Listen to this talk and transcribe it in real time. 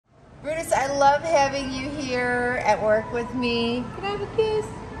Brutus, I love having you here at work with me. Can I have a kiss?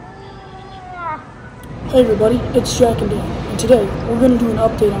 Hey everybody, it's Jack and Dan, and today we're going to do an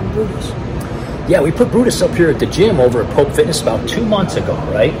update on Brutus. Yeah, we put Brutus up here at the gym over at Pope Fitness about 2 months ago,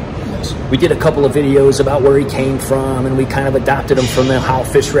 right? Yes. We did a couple of videos about where he came from, and we kind of adopted him from the How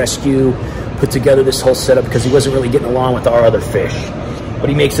Fish Rescue, put together this whole setup because he wasn't really getting along with our other fish. But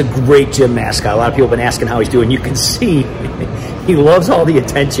he makes a great gym mascot. A lot of people have been asking how he's doing. You can see he loves all the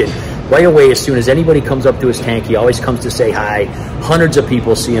attention. Right away, as soon as anybody comes up to his tank, he always comes to say hi. Hundreds of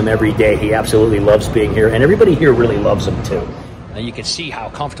people see him every day. He absolutely loves being here, and everybody here really loves him too. Now you can see how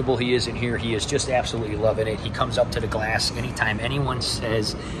comfortable he is in here. He is just absolutely loving it. He comes up to the glass anytime anyone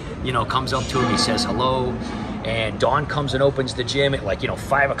says, comes up to him, he says hello. And Dawn comes and opens the gym at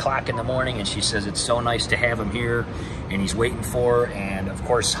 5 o'clock in the morning, and she says it's so nice to have him here, and he's waiting for her. And of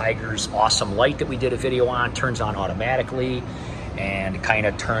course, Higer's awesome light that we did a video on turns on automatically and kind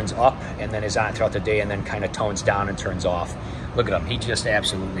of turns up and then is on throughout the day and then kind of tones down and turns off. Look at him. He just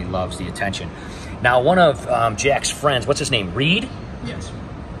absolutely loves the attention. Now, one of Jack's friends, what's his name, Reed? Yes.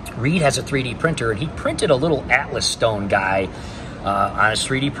 Reed has a 3D printer, and he printed a little Atlas stone guy on his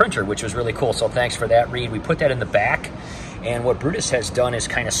 3D printer, which was really cool. So thanks for that, Reed. We put that in the back, and what Brutus has done is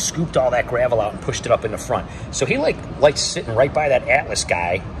kind of scooped all that gravel out and pushed it up in the front. So he likes sitting right by that Atlas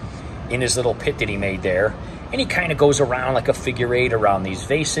guy in his little pit that he made there. And he kind of goes around like a figure eight around these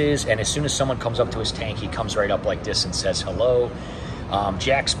vases. And as soon as someone comes up to his tank, he comes right up like this and says hello.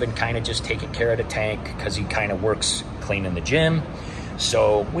 Jack's been kind of just taking care of the tank because he kind of works cleaning the gym.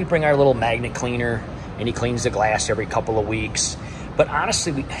 So we bring our little magnet cleaner, and he cleans the glass every couple of weeks. But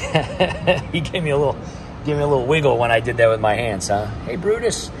honestly, he gave me a little wiggle when I did that with my hands, huh? Hey,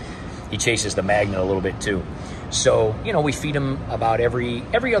 Brutus. He chases the magnet a little bit too. So, we feed him about every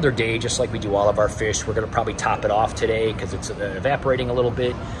other day, just like we do all of our fish. We're going to probably top it off today because it's evaporating a little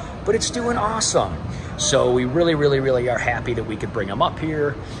bit, but it's doing awesome. So we really, really, really are happy that we could bring him up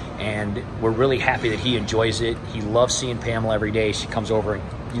here, and we're really happy that he enjoys it. He loves seeing Pamela every day. She comes over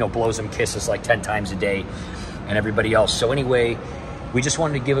and, blows him kisses like 10 times a day, and everybody else. So anyway, we just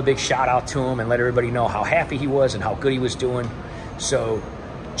wanted to give a big shout out to him and let everybody know how happy he was and how good he was doing. So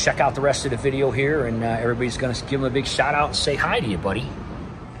check out the rest of the video here, and everybody's going to give him a big shout out and say hi to you, buddy.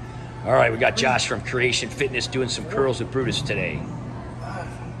 All right, we got Josh from Creation Fitness doing some curls with Brutus today.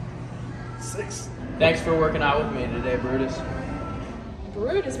 6. Thanks for working out with me today, Brutus.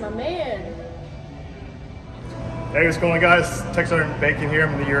 Brutus, my man. Hey, what's going on, guys? Tech Sergeant Bacon here.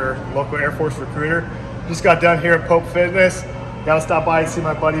 I'm your local Air Force recruiter. Just got done here at Pope Fitness. Gotta stop by and see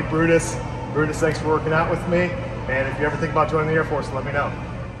my buddy Brutus. Brutus, thanks for working out with me. And if you ever think about joining the Air Force, let me know.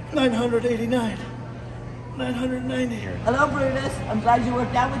 989. 990. Hello, Brutus. I'm glad you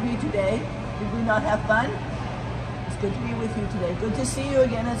worked out with me today. Did we not have fun? It's good to be with you today. Good to see you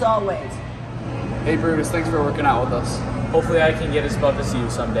again, as always. Hey, Brutus, thanks for working out with us. Hopefully I can get as buff as you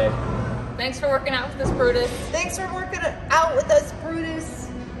someday. Thanks for working out with us, Brutus. Thanks for working out with us, Brutus.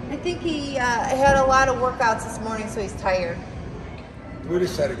 I think he had a lot of workouts this morning, so he's tired.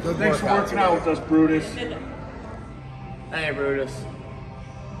 Brutus had a good Thanks for workout working out with us, Brutus. Hey, Brutus.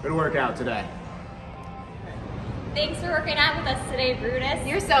 Good workout today. Thanks for working out with us today, Brutus.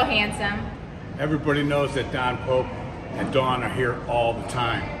 You're so handsome. Everybody knows that Don Pope and Dawn are here all the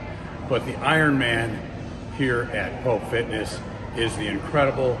time. But the Iron Man here at Pope Fitness is the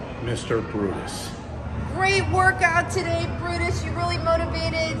incredible Mr. Brutus. Great workout today, Brutus. You really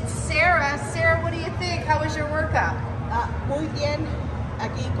motivated Sarah. Sarah, what do you think? How was your workout? Muy bien.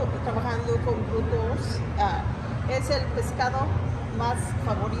 Aquí trabajando con Brutus. Es el pescado más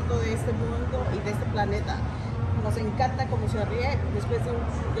favorito de este mundo y de este planeta. Nos encanta cómo se ríe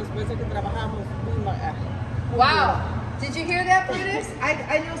después de que trabajamos. Wow. Did you hear that, Brutus?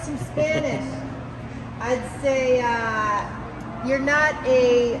 I know some Spanish. I'd say you're not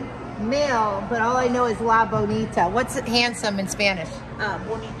a male, but all I know is la bonita. What's handsome in Spanish?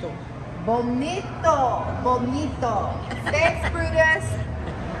 Bonito. Bonito. Bonito. Thanks, Brutus.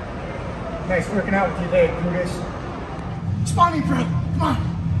 Nice working out with you today, Brutus. Spawning bro, come on.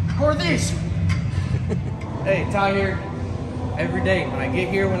 How are these? Hey, Ty here. Every day when I get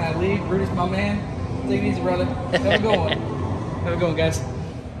here, when I leave, Brutus, my man. Take it easy, brother. Have a good one. Have a good one, guys.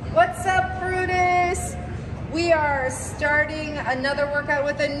 What's up, Brutus? We are starting another workout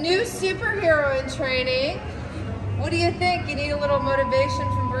with a new superhero in training. What do you think? You need a little motivation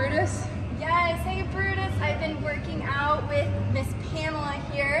from Brutus? Yes, hey Brutus, I've been working out with Miss Pamela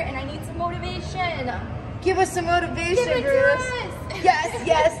here and I need some motivation. Give us some motivation, Give it Brutus. to us. Yes,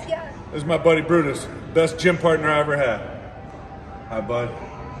 yes, yes. This is my buddy Brutus. Best gym partner I ever had. Hi, bud.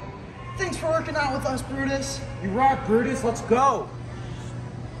 Thanks for working out with us, Brutus. You rock, Brutus. Let's go.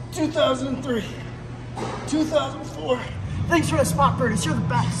 2003, 2004. Thanks for the spot, Brutus. You're the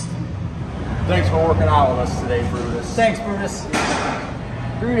best. Thanks for working out with us today, Brutus. Thanks, Brutus.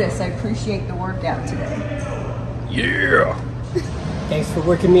 Brutus, I appreciate the workout today. Yeah. Thanks for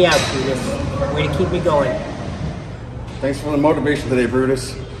working me out, Brutus. Way to keep me going. Thanks for the motivation today,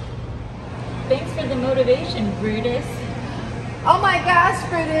 Brutus. Thanks for the motivation, Brutus. Oh my gosh,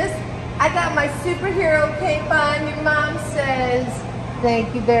 Brutus, I got my superhero cape on. Your mom says,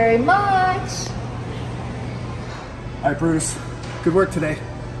 thank you very much. All right, Brutus, good work today.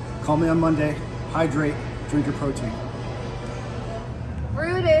 Call me on Monday, hydrate, drink your protein.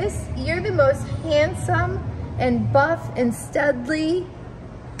 Brutus, you're the most handsome and buff and studly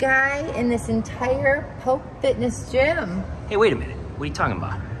guy in this entire Pope Fitness gym. Hey, wait a minute. What are you talking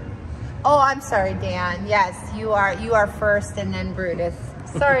about? Oh, I'm sorry, Dan. Yes, you are first and then Brutus.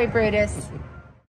 Sorry, Brutus.